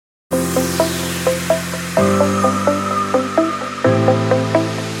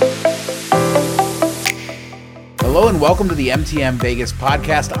and welcome to the MTM Vegas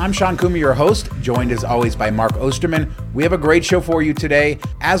podcast. I'm Sean Coomer, your host, joined as always by Mark Osterman. We have a great show for you today.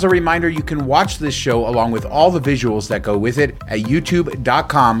 As a reminder, you can watch this show along with all the visuals that go with it at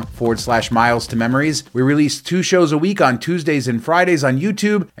youtube.com/miles to memories. We release 2 shows a week on Tuesdays and Fridays on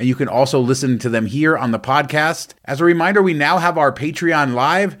YouTube, and you can also listen to them here on the podcast. As a reminder, we now have our Patreon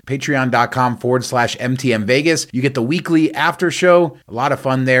live, patreon.com/MTM Vegas. You get the weekly after show, a lot of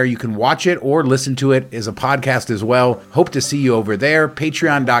fun there. You can watch it or listen to it as a podcast as well. Hope to see you over there,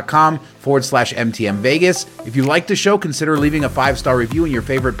 patreon.com/MTM Vegas. If you like the show, consider leaving a 5-star review in your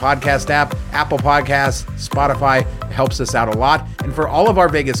favorite podcast app, Apple Podcasts, Spotify. It helps us out a lot. And for all of our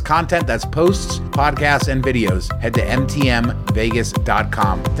Vegas content, that's posts, podcasts, and videos, head to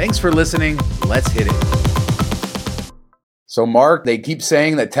mtmvegas.com. Thanks for listening. Let's hit it. So Mark, they keep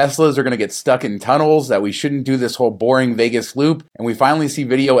saying that Teslas are going to get stuck in tunnels, that we shouldn't do this whole boring Vegas loop. And we finally see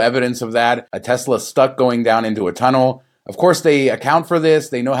video evidence of that. A Tesla stuck going down into a tunnel. Of course, they account for this.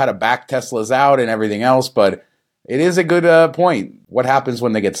 They know how to back Teslas out and everything else, but it is a good point. What happens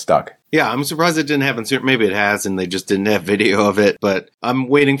when they get stuck? Yeah, I'm surprised it didn't happen sooner. Maybe it has, and they just didn't have video of it. But I'm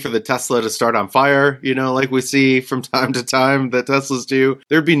waiting for the Tesla to start on fire, like we see from time to time that Teslas do.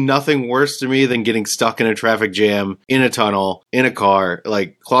 There'd be nothing worse to me than getting stuck in a traffic jam, in a tunnel, in a car,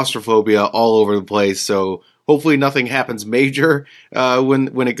 like claustrophobia all over the place. So hopefully nothing happens major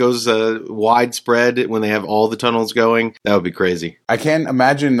when it goes widespread, when they have all the tunnels going. That would be crazy. I can't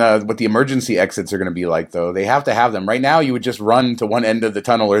imagine what the emergency exits are going to be like, though. They have to have them. Right now, you would just run to one end of the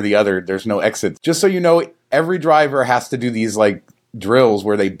tunnel or the other. There's no exits. Just so you know, every driver has to do these drills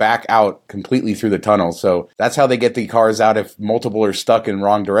where they back out completely through the tunnel. So that's how they get the cars out if multiple are stuck in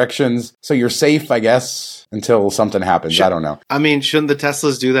wrong directions. So you're safe, I guess, until something happens. I don't know. I mean, shouldn't the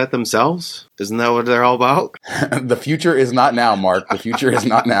Teslas do that themselves? Isn't that what they're all about? The future is not now, Mark. The future is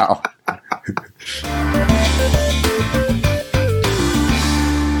not now.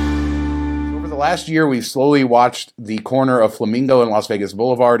 Over the last year, we've slowly watched the corner of Flamingo and Las Vegas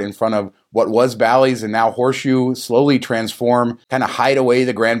Boulevard in front of what was Bally's and now Horseshoe slowly transform, kind of hide away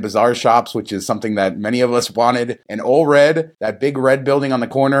the Grand Bazaar shops, which is something that many of us wanted. And Ole Red, that big red building on the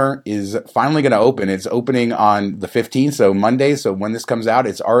corner, is finally going to open. It's opening on the 15th, so Monday. So when this comes out,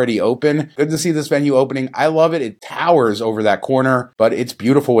 it's already open. Good to see this venue opening. I love it. It towers over that corner, but it's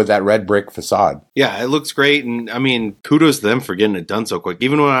beautiful with that red brick facade. Yeah, it looks great. And I mean, kudos to them for getting it done so quick.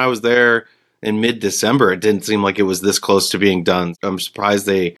 Even when I was there in mid-December, it didn't seem like it was this close to being done. I'm surprised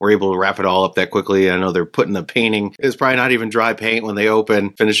they were able to wrap it all up that quickly. I know they're putting the painting. It's probably not even dry paint when they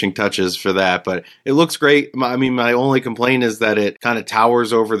open, finishing touches for that. But it looks great. I mean, my only complaint is that it kind of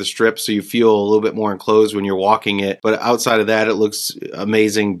towers over the strip, so you feel a little bit more enclosed when you're walking it. But outside of that, it looks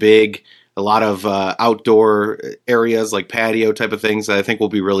amazing, big. A lot of outdoor areas like patio type of things that I think will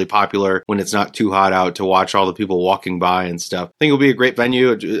be really popular when it's not too hot out to watch all the people walking by and stuff. I think it'll be a great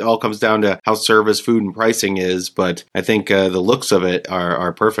venue. It all comes down to how service, food, and pricing is, but I think the looks of it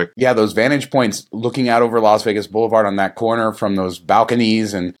are perfect. Yeah, those vantage points looking out over Las Vegas Boulevard on that corner from those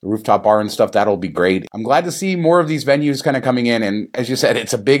balconies and the rooftop bar and stuff, that'll be great. I'm glad to see more of these venues kind of coming in, and as you said,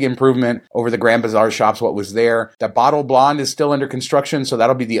 it's a big improvement over the Grand Bazaar shops, what was there. That Bottle Blonde is still under construction, so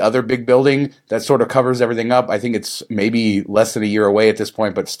that'll be the other big building that sort of covers everything up. I think it's maybe less than a year away at this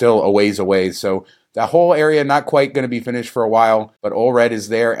point, but still a ways away. So that whole area not quite going to be finished for a while, but Ole Red is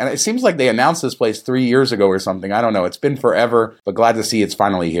there. And it seems like they announced this place 3 years ago or something. I don't know. It's been forever, but glad to see it's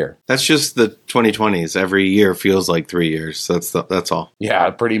finally here. That's just the 2020s. Every year feels like 3 years. That's all.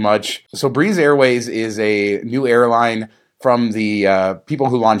 Yeah, pretty much. So Breeze Airways is a new airline from the people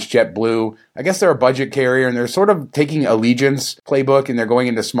who launched JetBlue. I guess they're a budget carrier, and they're sort of taking Allegiant's playbook, and they're going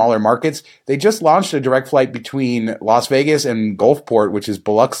into smaller markets. They just launched a direct flight between Las Vegas and Gulfport, which is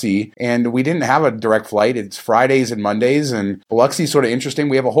Biloxi, and we didn't have a direct flight. It's Fridays and Mondays, and Biloxi's sort of interesting.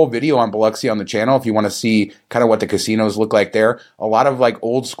 We have a whole video on Biloxi on the channel if you want to see kind of what the casinos look like there. A lot of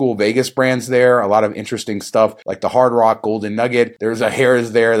old school Vegas brands there, a lot of interesting stuff like the Hard Rock, Golden Nugget. There's a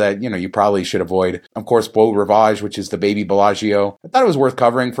Harrah's there that, you probably should avoid. Of course, Beau Rivage, which is the baby Bellagio. I thought it was worth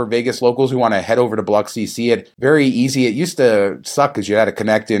covering for Vegas locals who want to head over to Biloxi, see it. Very easy. It used to suck because you had to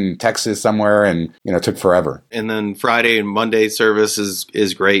connect in Texas somewhere, and it took forever. And then Friday and Monday service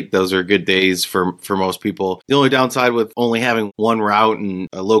is great. Those are good days for most people. The only downside with only having one route and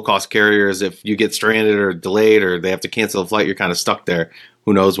a low-cost carrier is if you get stranded or delayed or they have to cancel a flight, you're kind of stuck there.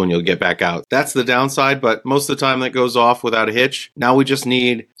 who knows when you'll get back out. That's the downside, but most of the time that goes off without a hitch. Now we just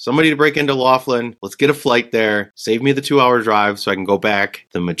need somebody to break into Laughlin. Let's get a flight there. Save me the 2-hour drive so I can go back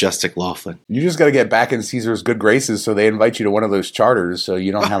to majestic Laughlin. You just got to get back in Caesar's good graces so they invite you to one of those charters so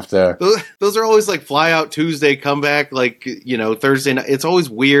you don't have to... Those are always like fly out Tuesday, come back like, Thursday night. It's always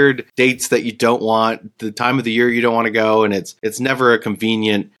weird dates that you don't want, the time of the year you don't want to go, and it's never a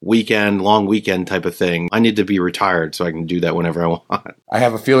convenient weekend, long weekend type of thing. I need to be retired so I can do that whenever I want. I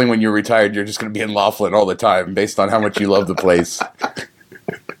have a feeling when you're retired, you're just going to be in Laughlin all the time based on how much you love the place.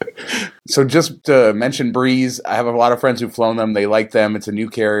 So just to mention Breeze, I have a lot of friends who've flown them. They like them. It's a new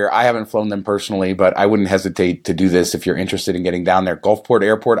carrier. I haven't flown them personally, but I wouldn't hesitate to do this if you're interested in getting down there. Gulfport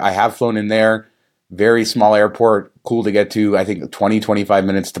Airport, I have flown in there. Very small airport, cool to get to. I think 20, 25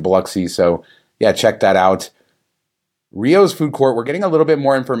 minutes to Biloxi. So yeah, check that out. Rio's Food Court, we're getting a little bit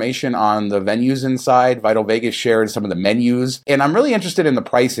more information on the venues inside. Vital Vegas shared some of the menus, and I'm really interested in the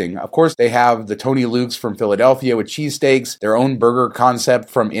pricing. Of course, they have the Tony Luke's from Philadelphia with cheesesteaks, their own burger concept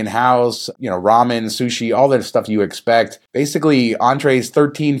from in-house, ramen, sushi, all that stuff you expect. Basically, entrees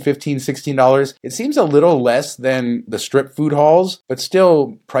 $13, $15, $16. It seems a little less than the strip food halls, but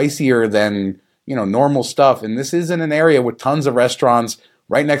still pricier than, normal stuff. And this is in an area with tons of restaurants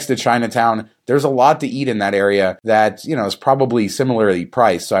right next to Chinatown. There's a lot to eat in that area that, is probably similarly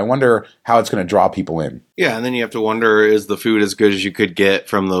priced. So I wonder how it's going to draw people in. Yeah, and then you have to wonder, is the food as good as you could get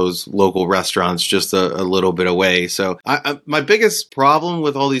from those local restaurants just a little bit away? So my biggest problem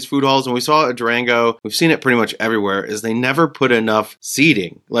with all these food halls, and we saw it at Durango, we've seen it pretty much everywhere, is they never put enough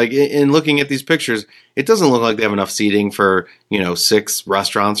seating. Like in looking at these pictures, it doesn't look like they have enough seating for, 6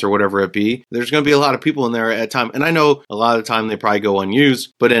 restaurants or whatever it be. There's going to be a lot of people in there at a time. And I know a lot of the time they probably go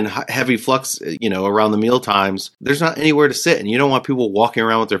unused, but in heavy flux, around the meal times, there's not anywhere to sit, and you don't want people walking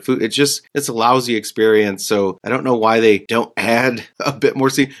around with their food. It's a lousy experience. So I don't know why they don't add a bit more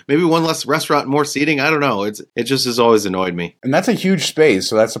seating. Maybe one less restaurant, more seating. I don't know. It just has always annoyed me. And that's a huge space,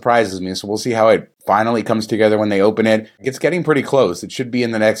 so that surprises me. So we'll see how it finally comes together when they open it. It's getting pretty close. It should be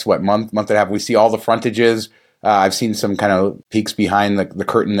in the next, month and a half. We see all the frontages. I've seen some kind of peeks behind the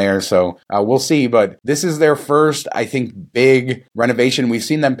curtain there, so we'll see. But this is their first, I think, big renovation. We've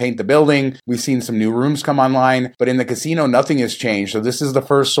seen them paint the building. We've seen some new rooms come online. But in the casino, nothing has changed. So this is the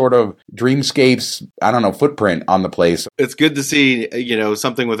first sort of dreamscapes, footprint on the place. It's good to see,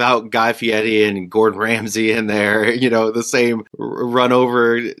 something without Guy Fieri and Gordon Ramsay in there. The same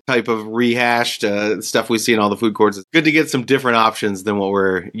run-over type of rehashed stuff we see in all the food courts. It's good to get some different options than what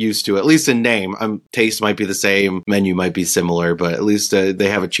we're used to, at least in name. Taste might be the same. Menu might be similar, but at least they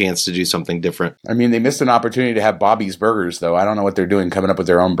have a chance to do something different. I mean, they missed an opportunity to have Bobby's Burgers, though. I don't know what they're doing coming up with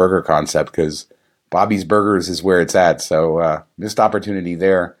their own burger concept, because Bobby's Burgers is where it's at, so missed opportunity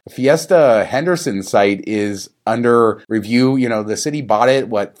there. The Fiesta Henderson site is under review. The city bought it,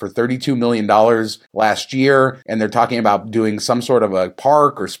 for $32 million last year, and they're talking about doing some sort of a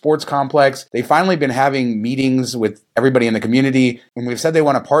park or sports complex. They've finally been having meetings with everybody in the community, and we've said they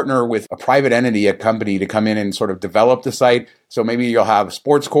want to partner with a private entity, a company, to come in and sort of develop the site. So maybe you'll have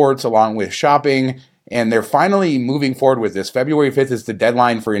sports courts along with shopping. And they're finally moving forward with this. February 5th is the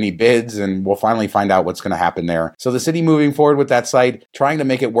deadline for any bids, and we'll finally find out what's going to happen there. So the city moving forward with that site, trying to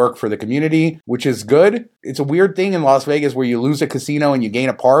make it work for the community, which is good. It's a weird thing in Las Vegas where you lose a casino and you gain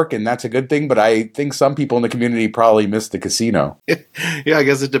a park, and that's a good thing. But I think some people in the community probably miss the casino. Yeah, I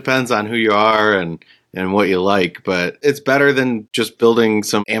guess it depends on who you are and what you like, but it's better than just building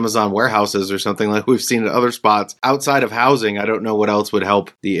some Amazon warehouses or something like we've seen at other spots. Outside of housing, I don't know what else would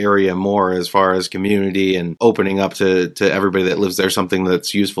help the area more as far as community and opening up to everybody that lives there something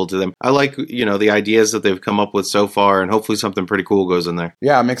that's useful to them. I like, the ideas that they've come up with so far, and hopefully something pretty cool goes in there.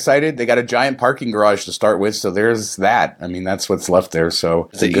 Yeah, I'm excited. They got a giant parking garage to start with, so there's that. I mean, that's what's left there, so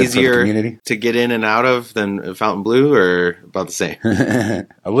is it easier to get in and out of than Fontainebleau, or about the same?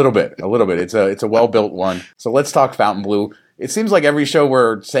 A little bit. It's a well-built one. So let's talk Fontainebleau. It seems like every show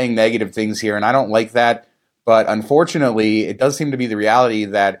we're saying negative things here, and I don't like that. But unfortunately, it does seem to be the reality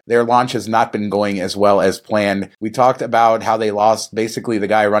that their launch has not been going as well as planned. We talked about how they lost basically the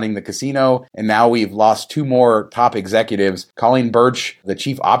guy running the casino, and now we've lost 2 more top executives. Colleen Birch, the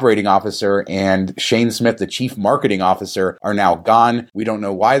chief operating officer, and Shane Smith, the chief marketing officer, are now gone. We don't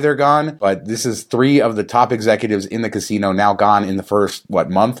know why they're gone, but this is 3 of the top executives in the casino now gone in the first,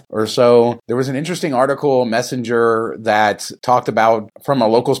 month or so. There was an interesting article, Messenger, that talked about, from a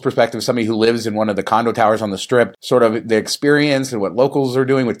local's perspective, somebody who lives in one of the condo towers on the Strip, sort of the experience and what locals are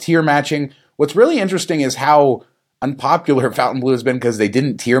doing with tier matching. What's really interesting is how unpopular Fontainebleau has been because they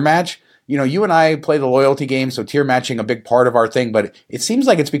didn't tier match. you and I play the loyalty game, so tier matching a big part of our thing, but it seems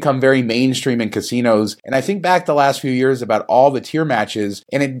like it's become very mainstream in casinos. And I think back the last few years about all the tier matches,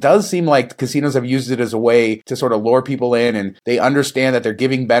 and it does seem like casinos have used it as a way to sort of lure people in, and they understand that they're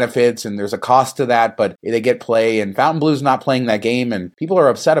giving benefits and there's a cost to that, but they get play, and Fontainebleau's not playing that game, and people are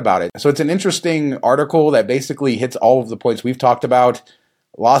upset about it. So it's an interesting article that basically hits all of the points we've talked about.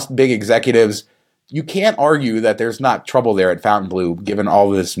 Lost big executives. You can't argue that there's not trouble there at Fontainebleau, given all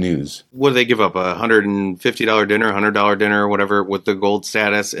this news. What do they give up? $150 dinner, $100 dinner, whatever, with the gold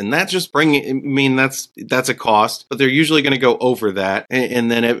status, and that's just that's a cost. But they're usually going to go over that,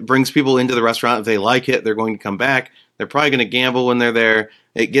 and then it brings people into the restaurant. If they like it, they're going to come back. They're probably going to gamble when they're there.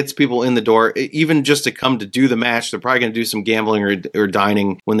 It gets people in the door, even just to come to do the match. They're probably going to do some gambling or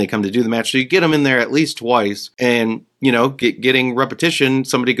dining when they come to do the match. So you get them in there at least twice, and getting repetition.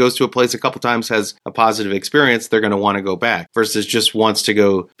 Somebody goes to a place a couple times, has a positive experience, they're going to want to go back versus just wants to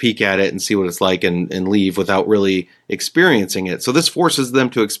go peek at it and see what it's like and leave without really experiencing it. So this forces them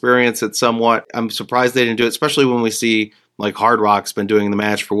to experience it somewhat. I'm surprised they didn't do it, especially when we see like Hard Rock's been doing the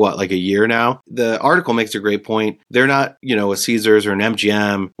match for like a year now. The article makes a great point. They're not, a Caesars or an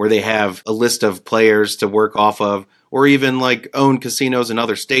MGM where they have a list of players to work off of, or even like own casinos in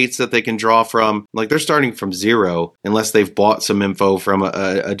other states that they can draw from. Like they're starting from zero unless they've bought some info from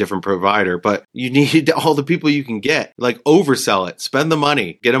a different provider. But you need all the people you can get. Like oversell it, spend the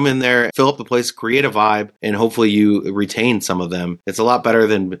money, get them in there, fill up the place, create a vibe, and hopefully you retain some of them. It's a lot better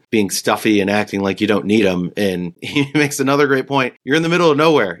than being stuffy and acting like you don't need them. And he makes another great point. You're in the middle of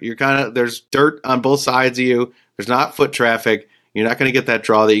nowhere. There's dirt on both sides of you. There's not foot traffic. You're not going to get that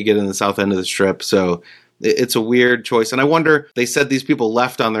draw that you get in the south end of the strip. So it's a weird choice. And I wonder, they said these people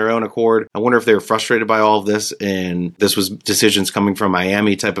left on their own accord. I wonder if they were frustrated by all of this and this was decisions coming from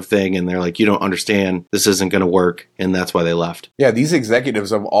Miami type of thing. And they're like, you don't understand, this isn't going to work. And that's why they left. Yeah, these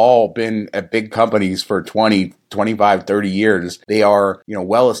executives have all been at big companies for 20, 25, 30 years. They are,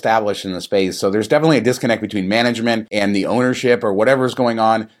 well established in the space. So there's definitely a disconnect between management and the ownership or whatever's going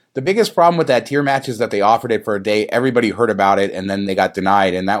on. The biggest problem with that tier match is that they offered it for a day. Everybody heard about it, and then they got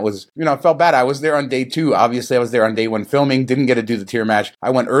denied. And that was, it felt bad. I was there on day 2. Obviously, I was there on day 1 filming, didn't get to do the tier match. I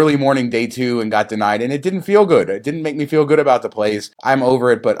went early morning day 2 and got denied, and it didn't feel good. It didn't make me feel good about the place. I'm over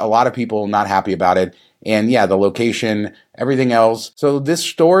it, but a lot of people not happy about it. And yeah, the location, everything else. So this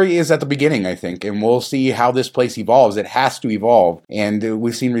story is at the beginning, I think, and we'll see how this place evolves. It has to evolve. And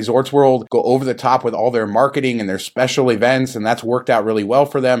we've seen Resorts World go over the top with all their marketing and their special events, and that's worked out really well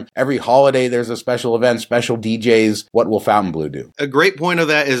for them. Every holiday, there's a special event, special DJs. What will Fontainebleau do? A great point of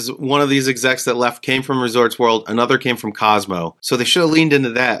that is one of these execs that left came from Resorts World. Another came from Cosmo. So they should have leaned into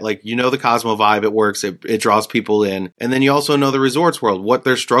that. Like, the Cosmo vibe, it works. It draws people in. And then you also know the Resorts World, what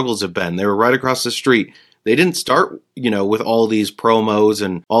their struggles have been. They were right across the street. They didn't start, with all these promos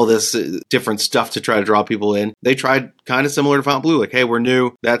and all this different stuff to try to draw people in. They tried kind of similar to Fontainebleau, like, hey, we're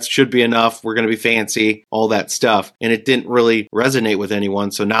new. That should be enough. We're going to be fancy, all that stuff. And it didn't really resonate with anyone.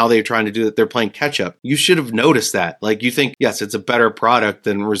 So now they're trying to do that. They're playing catch up. You should have noticed that. Like, you think, yes, it's a better product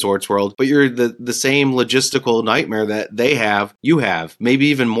than Resorts World, but you're the same logistical nightmare that they have, you have, maybe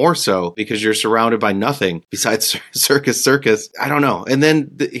even more so because you're surrounded by nothing besides circus. I don't know. And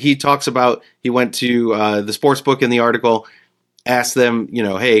then he talks about, he went to the sports book in the article, asked them,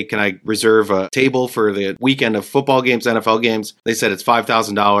 hey, can I reserve a table for the weekend of football games, NFL games? They said it's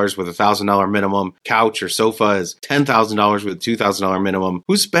 $5,000 with a $1,000 minimum. Couch or sofa is $10,000 with a $2,000 minimum.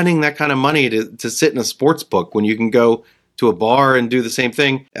 Who's spending that kind of money to sit in a sports book when you can go to a bar and do the same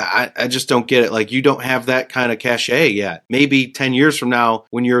thing? I just don't get it. Like, you don't have that kind of cachet yet. Maybe 10 years from now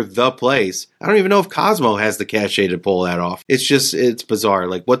when you're the place. I don't even know if Cosmo has the cachet to pull that off. It's bizarre.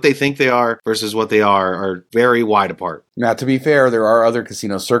 Like, what they think they are versus what they are very wide apart. Now, to be fair, there are other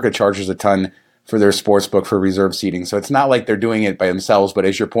casinos. Circa charges a ton for their sports book for reserve seating. So it's not like they're doing it by themselves, but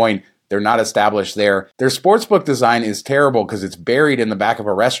as your point, they're not established there. Their sportsbook design is terrible because it's buried in the back of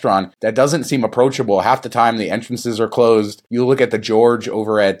a restaurant that doesn't seem approachable. Half the time, the entrances are closed. You look at the George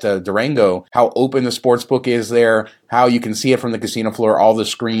over at Durango, how open the sportsbook is there, how you can see it from the casino floor, all the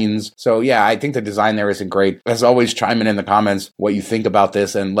screens. So yeah, I think the design there isn't great. As always, chime in the comments what you think about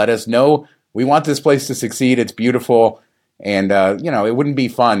this and let us know. We want this place to succeed. It's beautiful. And, it wouldn't be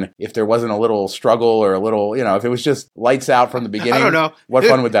fun if there wasn't a little struggle or a little, if it was just lights out from the beginning. I don't know. What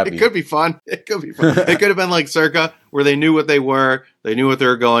fun would that be? It could be fun. It could be fun. It could have been like Circa where they knew what they were, they knew what they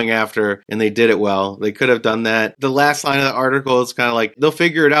were going after, and they did it well. They could have done that. The last line of the article is kind of like, they'll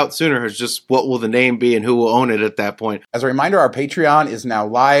figure it out sooner. It's just what will the name be and who will own it at that point. As a reminder, our Patreon is now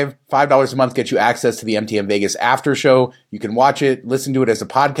live. $5 a month gets you access to the MTM Vegas after show. You can watch it, listen to it as a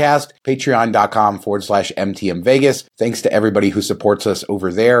podcast, patreon.com/MTM Vegas. Thanks to everybody who supports us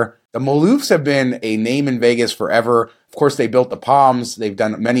over there. The Maloofs have been a name in Vegas forever. Of course, they built the Palms. They've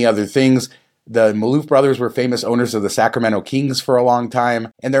done many other things. The Maloof brothers were famous owners of the Sacramento Kings for a long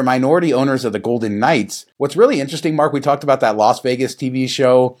time, and they're minority owners of the Golden Knights. What's really interesting, Mark, we talked about that Las Vegas TV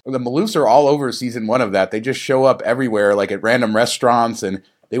show. The Maloofs are all over season 1 of that. They just show up everywhere, like at random restaurants, and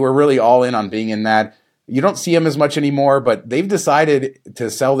they were really all in on being in that. You don't see them as much anymore, but they've decided to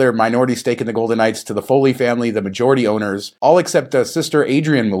sell their minority stake in the Golden Knights to the Foley family, the majority owners, all except sister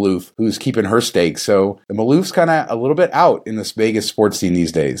Adrienne Maloof, who's keeping her stake. So the Maloof's kind of a little bit out in this Vegas sports scene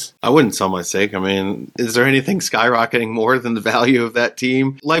these days. I wouldn't sell my stake. I mean, is there anything skyrocketing more than the value of that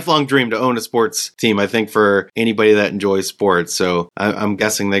team? Lifelong dream to own a sports team, I think, for anybody that enjoys sports. So I'm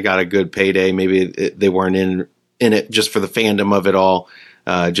guessing they got a good payday. Maybe they weren't in it just for the fandom of it all.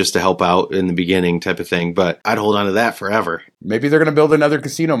 Just to help out in the beginning type of thing. But I'd hold on to that forever. Maybe they're going to build another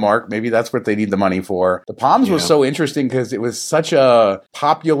casino, Mark. Maybe that's what they need the money for. The Palms was so interesting because it was such a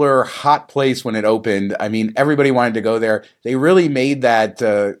popular, hot place when it opened. I mean, everybody wanted to go there. They really made that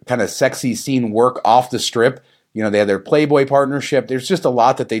kind of sexy scene work off the Strip. You know, they had their Playboy partnership. There's just a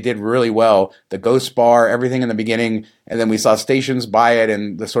lot that they did really well. The Ghost Bar, everything in the beginning. And then we saw Stations buy it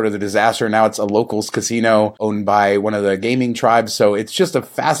and the sort of the disaster. Now it's a locals casino owned by one of the gaming tribes. So it's just a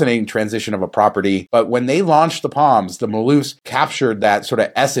fascinating transition of a property. But when they launched the Palms, the Maloofs captured that sort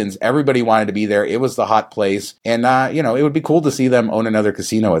of essence. Everybody wanted to be there. It was the hot place. And, it would be cool to see them own another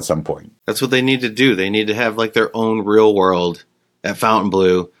casino at some point. That's what they need to do. They need to have like their own real world at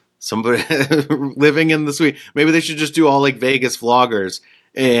Fontainebleau. Somebody living in the suite. Maybe they should just do all like Vegas vloggers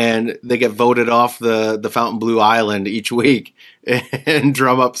and they get voted off the Fontainebleau Island each week and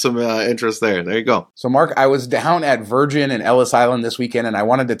drum up some interest there. There you go. So, Mark, I was down at Virgin and Ellis Island this weekend, and I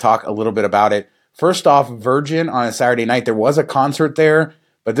wanted to talk a little bit about it. First off, Virgin on a Saturday night, there was a concert there,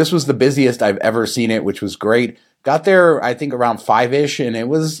 but this was the busiest I've ever seen it, which was great. Got there, I think, around 5-ish, and it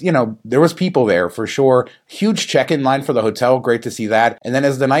was, there was people there for sure. Huge check-in line for the hotel. Great to see that. And then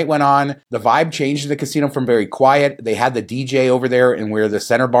as the night went on, the vibe changed in the casino from very quiet. They had the DJ over there and where the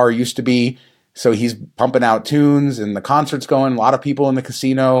center bar used to be. So he's pumping out tunes and the concert's going, a lot of people in the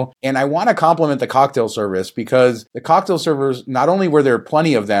casino. And I want to compliment the cocktail service because the cocktail servers, not only were there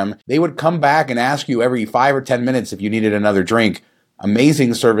plenty of them, they would come back and ask you every 5 or 10 minutes if you needed another drink.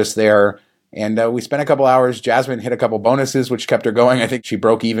 Amazing service there. And we spent a couple hours. Jasmine hit a couple bonuses, which kept her going. I think she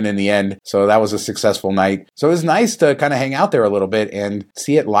broke even in the end. So that was a successful night. So it was nice to kind of hang out there a little bit and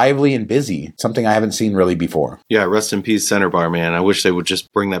see it lively and busy. Something I haven't seen really before. Yeah, rest in peace, Center Bar, man. I wish they would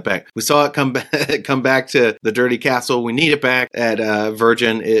just bring that back. We saw it come back to the Dirty Castle. We need it back at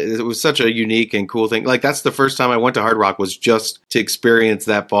Virgin. It was such a unique and cool thing. Like, that's the first time I went to Hard Rock was just to experience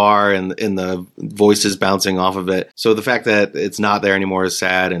that bar and the voices bouncing off of it. So the fact that it's not there anymore is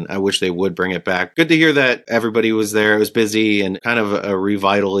sad, and I wish they would bring it back. Good to hear that everybody was there. It was busy and kind of a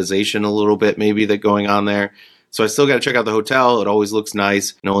revitalization a little bit maybe that going on there. So I still got to check out the hotel. It always looks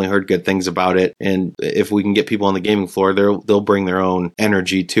nice and only heard good things about it. And if we can get people on the gaming floor, they'll bring their own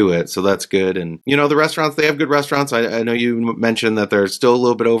energy to it. So that's good. And, the restaurants, they have good restaurants. I know you mentioned that they're still a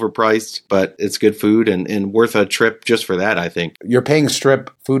little bit overpriced, but it's good food and worth a trip just for that, I think. You're paying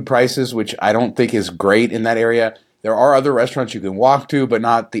Strip food prices, which I don't think is great in that area. There are other restaurants you can walk to, but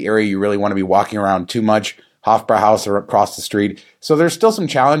not the area you really want to be walking around too much. Hofbrauhaus or across the street. So there's still some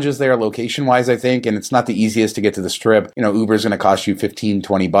challenges there location-wise, I think, and it's not the easiest to get to the Strip. Uber's going to cost you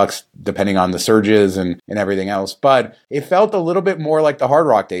 $15-20 depending on the surges and everything else. But it felt a little bit more like the Hard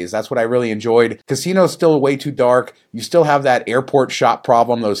Rock days. That's what I really enjoyed. Casino's still way too dark. You still have that airport shop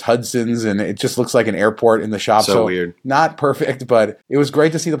problem, those Hudsons, and it just looks like an airport in the shop. So weird. Not perfect, but it was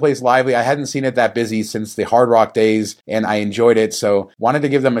great to see the place lively. I hadn't seen it that busy since the Hard Rock days, and I enjoyed it. So wanted to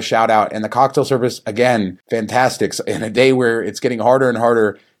give them a shout out. And the cocktail service, again, fantastic. So in a day where it's getting harder and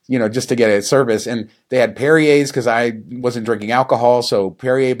harder, just to get a service. And they had Perriers because I wasn't drinking alcohol. So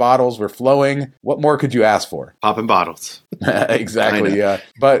Perrier bottles were flowing. What more could you ask for? Popping bottles. Exactly. Yeah.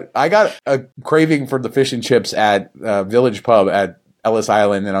 But I got a craving for the fish and chips at Village Pub at Ellis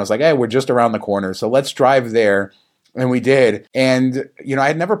Island. And I was like, hey, we're just around the corner. So let's drive there. And we did. And, I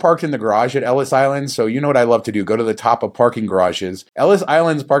had never parked in the garage at Ellis Island. So you know what I love to do? Go to the top of parking garages. Ellis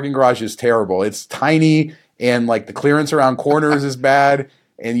Island's parking garage is terrible. It's tiny and like the clearance around corners is bad.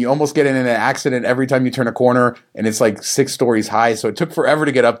 and you almost get in an accident every time you turn a corner, and it's like 6 stories high. So it took forever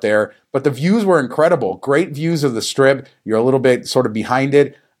to get up there, but the views were incredible. Great views of the Strip. You're a little bit sort of behind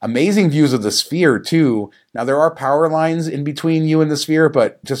it. Amazing views of the Sphere, too. Now, there are power lines in between you and the Sphere,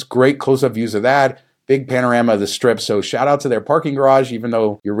 but just great close-up views of that. Big panorama of the Strip. So shout out to their parking garage, even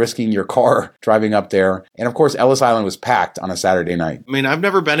though you're risking your car driving up there. And of course, Ellis Island was packed on a Saturday night. I mean, I've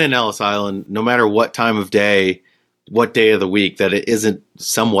never been in Ellis Island, no matter what time of day, what day of the week, that it isn't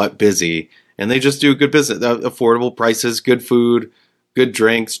somewhat busy. And they just do good business. Affordable prices, good food, good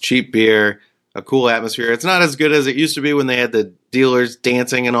drinks, cheap beer, a cool atmosphere. It's not as good as it used to be when they had the dealers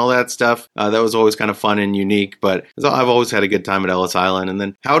dancing and all that stuff. That was always kind of fun and unique, but I've always had a good time at Ellis Island. And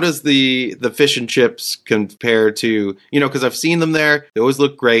then how does the fish and chips compare to, because I've seen them there. They always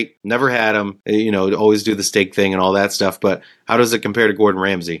look great. Never had them, always do the steak thing and all that stuff. But how does it compare to Gordon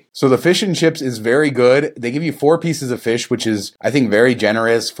Ramsay? So the fish and chips is very good. They give you 4 pieces of fish, which is, I think, very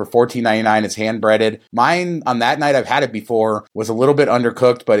generous. For $14.99, it's hand breaded. Mine, on that night, I've had it before, was a little bit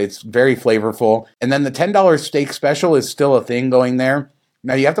undercooked, but it's very flavorful. And then the $10 steak special is still a thing going there.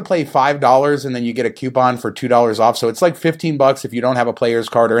 Now you have to pay $5 and then you get a coupon for $2 off. So it's like $15 if you don't have a player's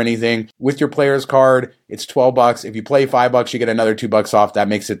card or anything. With your player's card, it's $12. If you play $5, you get another $2 off. That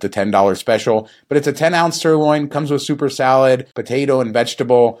makes it the $10 special. But it's a 10-ounce sirloin, comes with super salad, potato, and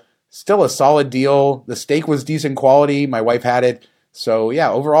vegetable. Still a solid deal. The steak was decent quality. My wife had it. So yeah,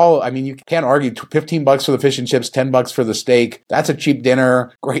 overall, I mean, you can't argue. $15 for the fish and chips, $10 for the steak. That's a cheap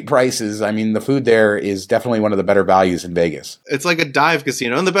dinner. Great prices. I mean, the food there is definitely one of the better values in Vegas. It's like a dive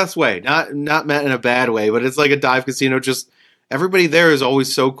casino in the best way, not meant in a bad way, but it's like a dive casino. Just everybody there is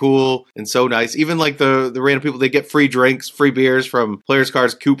always so cool and so nice. Even like the random people, they get free drinks, free beers from players'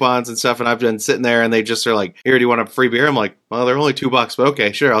 cards, coupons and stuff. And I've been sitting there and they just are like, "Here, do you want a free beer?" I'm like, "Well, they're only $2, but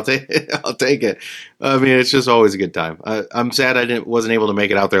okay, sure, I'll take it. I'll take it." I mean, it's just always a good time. I'm sad I wasn't able to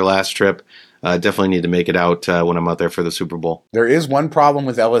make it out there last trip. Definitely need to make it out when I'm out there for the Super Bowl. There is one problem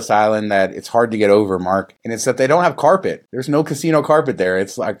with Ellis Island that it's hard to get over, Mark, and it's that they don't have carpet. There's no casino carpet there.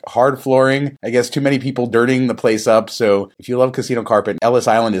 It's like hard flooring. I guess too many people dirtying the place up. So if you love casino carpet, Ellis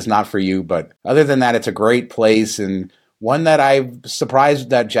Island is not for you. But other than that, it's a great place and one that I'm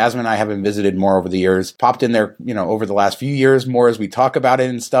surprised that Jasmine and I haven't visited more over the years. Popped in there, over the last few years more as we talk about it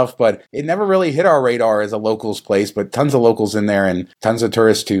and stuff, but it never really hit our radar as a locals place, but tons of locals in there and tons of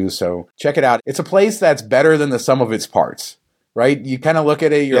tourists too. So check it out. It's a place that's better than the sum of its parts, right? You kind of look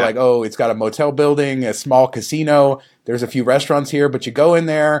at it, you're like, oh, it's got a motel building, a small casino. There's a few restaurants here, but you go in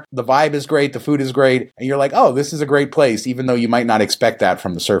there, the vibe is great, the food is great, and you're like, oh, this is a great place, even though you might not expect that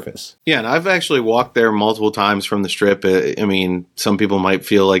from the surface. Yeah, and I've actually walked there multiple times from the Strip. I mean, some people might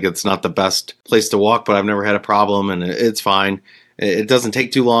feel like it's not the best place to walk, but I've never had a problem, and it's fine. It doesn't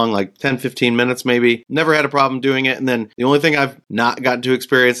take too long, like 10, 15 minutes maybe. Never had a problem doing it. And then the only thing I've not gotten to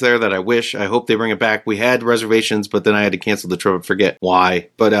experience there that I hope they bring it back. We had reservations, but then I had to cancel the trip and forget why.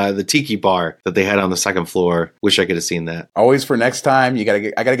 But the tiki bar that they had on the second floor, wish I could have seen that. Always for next time. I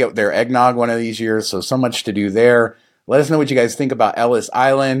got to get their eggnog one of these years. So much to do there. Let us know what you guys think about Ellis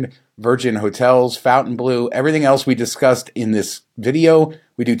Island, Virgin Hotels, Fontainebleau, everything else we discussed in this video.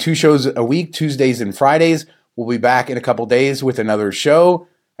 We do 2 shows a week, Tuesdays and Fridays. We'll be back in a couple days with another show.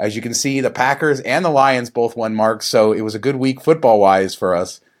 As you can see, the Packers and the Lions both won, Mark, so it was a good week football-wise for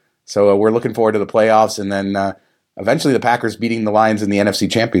us. So we're looking forward to the playoffs and then eventually the Packers beating the Lions in the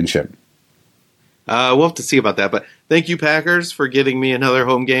NFC Championship. We'll have to see about that, but thank you, Packers, for getting me another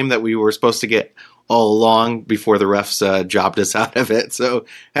home game that we were supposed to get all along before the refs jobbed us out of it. So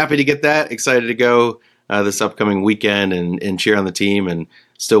happy to get that, excited to go this upcoming weekend and cheer on the team, and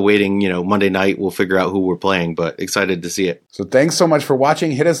still waiting, Monday night we'll figure out who we're playing, but excited to see it. So thanks so much for watching.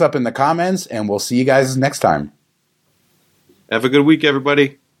 Hit us up in the comments, and we'll see you guys next time. Have a good week,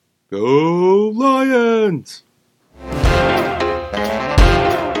 everybody. Go Lions!